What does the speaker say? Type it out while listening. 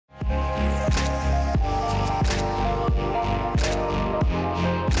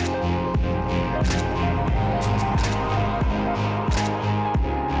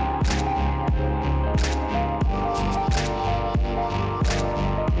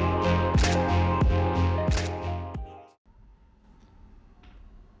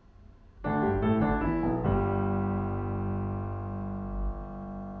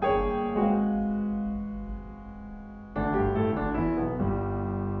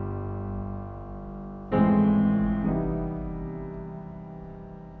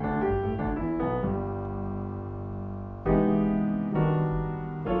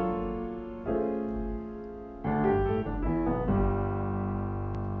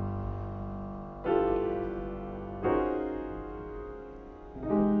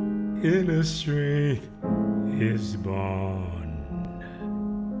Inner strength is born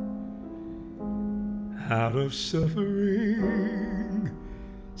out of suffering,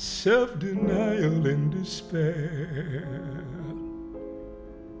 self-denial and despair.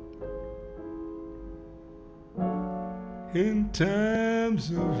 In times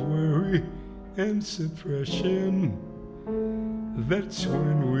of worry and suppression, that's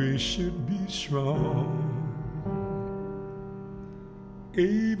when we should be strong,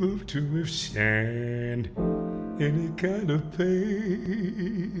 able to withstand any kind of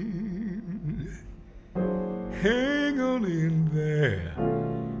pain. Hang on in there,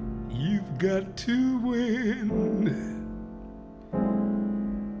 you've got to win.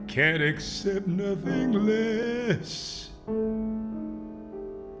 Can't accept nothing less.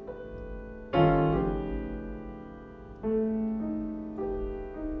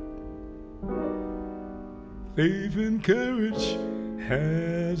 Faith and courage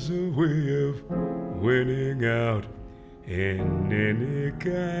has a way of winning out in any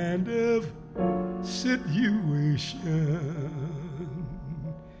kind of situation.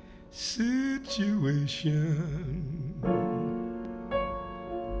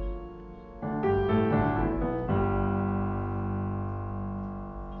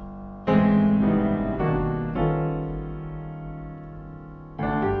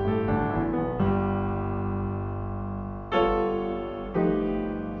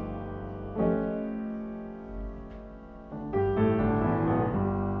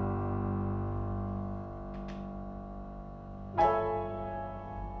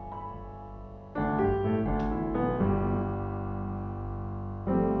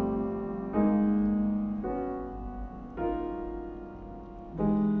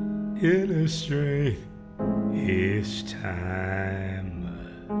 Inner strength is time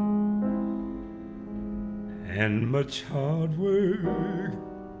and much hard work.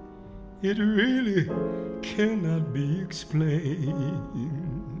 It really cannot be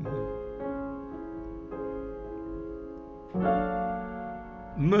explained.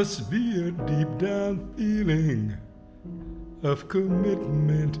 Must be a deep down feeling of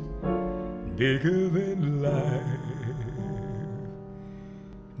commitment bigger than life.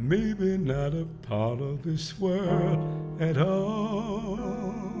 Maybe not a part of this world at all.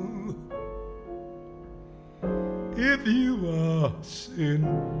 If you are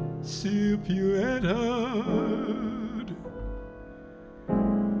sincere, pure at heart,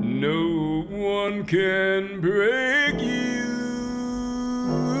 no one can break you.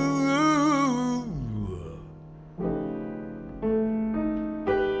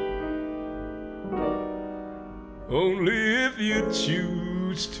 Only if you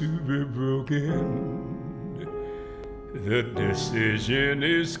choose to be broken, the decision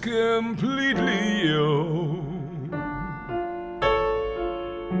is completely yours.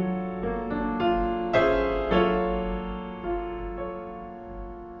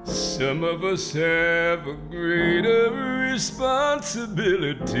 Some of us have a greater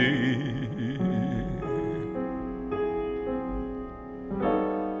responsibility.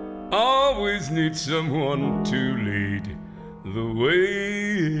 Always need someone to lead the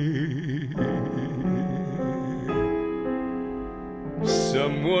way.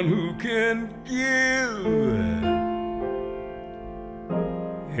 Someone who can give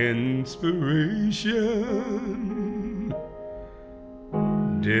inspiration,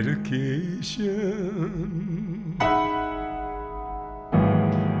 dedication.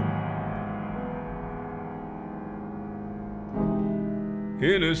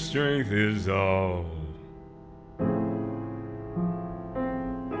 Inner strength is all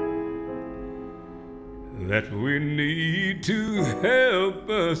that we need to help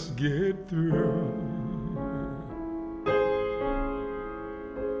us get through.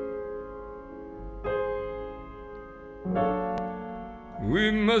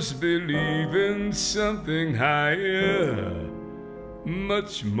 We must believe in something higher,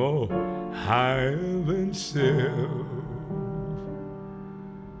 much more higher than self.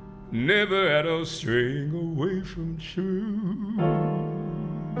 Never at all straying away from truth.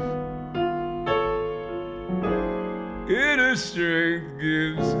 Inner strength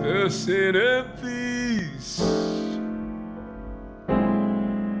gives us inner peace,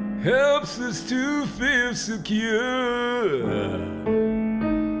 helps us to feel secure.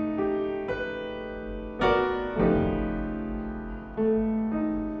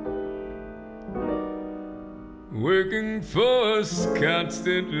 Working for us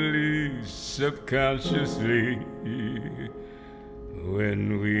constantly, subconsciously,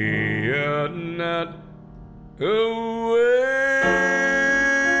 when we are not aware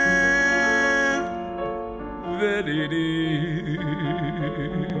that it is.